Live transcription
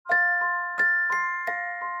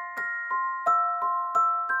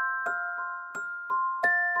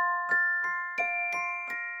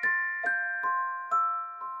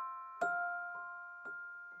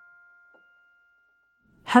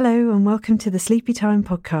Hello and welcome to the Sleepy Time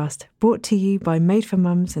podcast, brought to you by Made for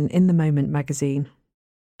Mums and In the Moment magazine.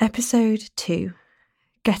 Episode 2,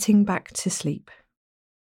 Getting Back to Sleep.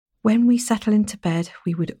 When we settle into bed,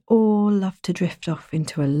 we would all love to drift off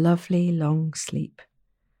into a lovely long sleep.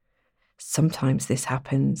 Sometimes this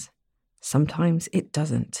happens, sometimes it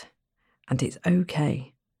doesn't, and it's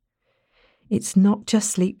okay. It's not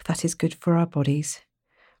just sleep that is good for our bodies.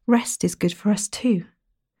 Rest is good for us too.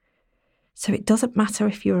 So it doesn't matter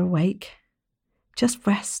if you're awake, just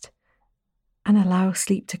rest and allow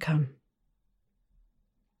sleep to come.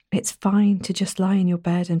 It's fine to just lie in your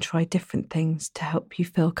bed and try different things to help you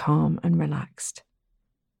feel calm and relaxed.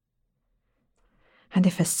 And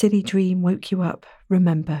if a silly dream woke you up,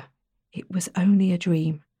 remember, it was only a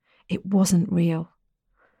dream. It wasn't real.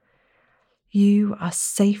 You are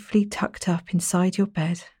safely tucked up inside your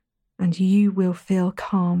bed and you will feel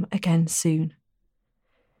calm again soon.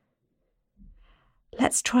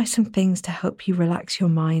 Let's try some things to help you relax your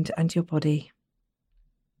mind and your body.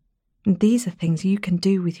 And these are things you can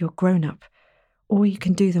do with your grown-up, or you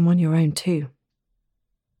can do them on your own too.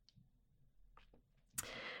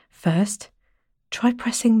 First, try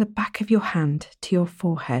pressing the back of your hand to your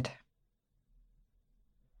forehead.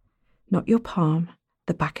 Not your palm,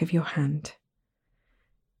 the back of your hand.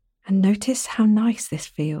 And notice how nice this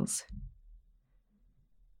feels.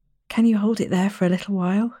 Can you hold it there for a little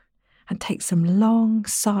while? And take some long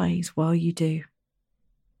sighs while you do.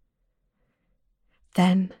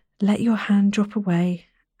 Then let your hand drop away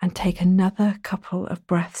and take another couple of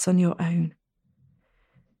breaths on your own.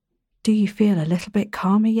 Do you feel a little bit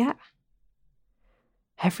calmer yet?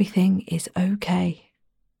 Everything is okay.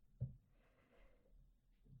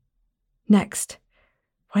 Next,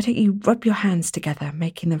 why don't you rub your hands together,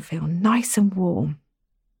 making them feel nice and warm?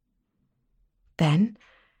 Then,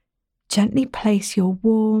 gently place your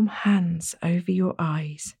warm hands over your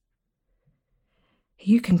eyes.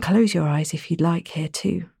 You can close your eyes if you'd like here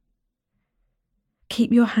too.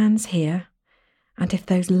 Keep your hands here, and if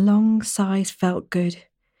those long sighs felt good,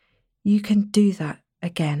 you can do that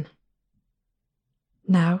again.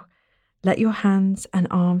 Now, let your hands and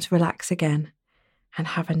arms relax again and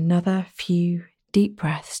have another few deep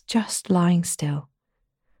breaths just lying still.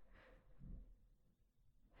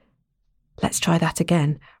 Let's try that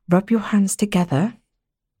again. Rub your hands together,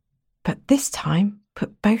 but this time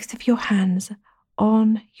put both of your hands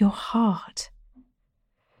on your heart.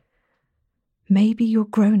 Maybe your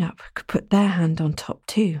grown-up could put their hand on top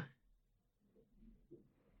too.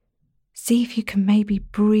 See if you can maybe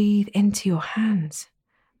breathe into your hands.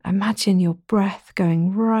 Imagine your breath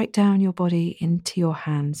going right down your body into your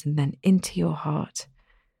hands and then into your heart.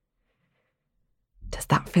 Does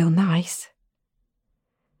that feel nice?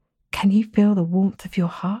 Can you feel the warmth of your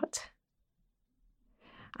heart?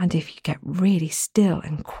 And if you get really still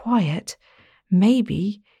and quiet,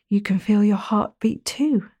 maybe you can feel your heart beat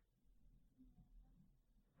too.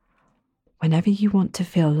 Whenever you want to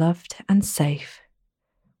feel loved and safe,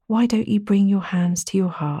 why don't you bring your hands to your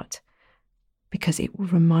heart? Because it will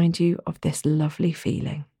remind you of this lovely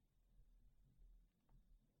feeling.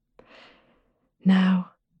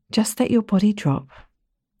 Now, just let your body drop.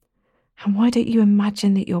 And why don't you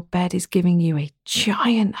imagine that your bed is giving you a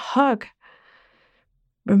giant hug?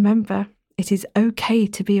 Remember, it is okay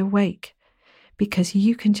to be awake because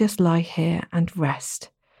you can just lie here and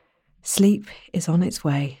rest. Sleep is on its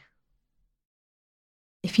way.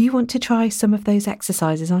 If you want to try some of those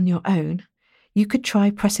exercises on your own, you could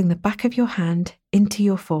try pressing the back of your hand into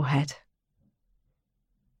your forehead.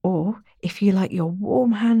 Or, if you like your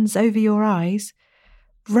warm hands over your eyes,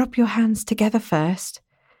 rub your hands together first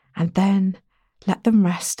and then let them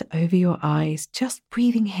rest over your eyes, just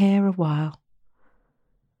breathing here a while.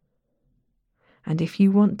 And if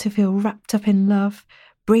you want to feel wrapped up in love,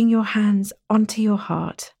 bring your hands onto your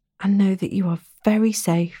heart and know that you are very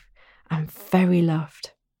safe and very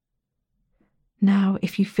loved. Now,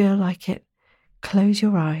 if you feel like it, close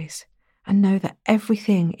your eyes and know that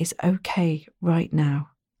everything is okay right now.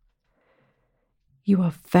 You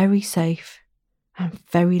are very safe and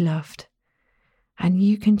very loved. And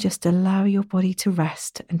you can just allow your body to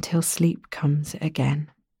rest until sleep comes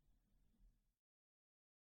again.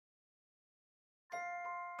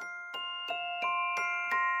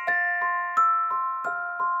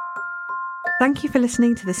 Thank you for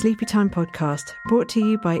listening to the Sleepy Time podcast, brought to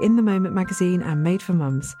you by In the Moment magazine and Made for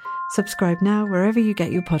Mums. Subscribe now wherever you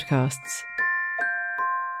get your podcasts.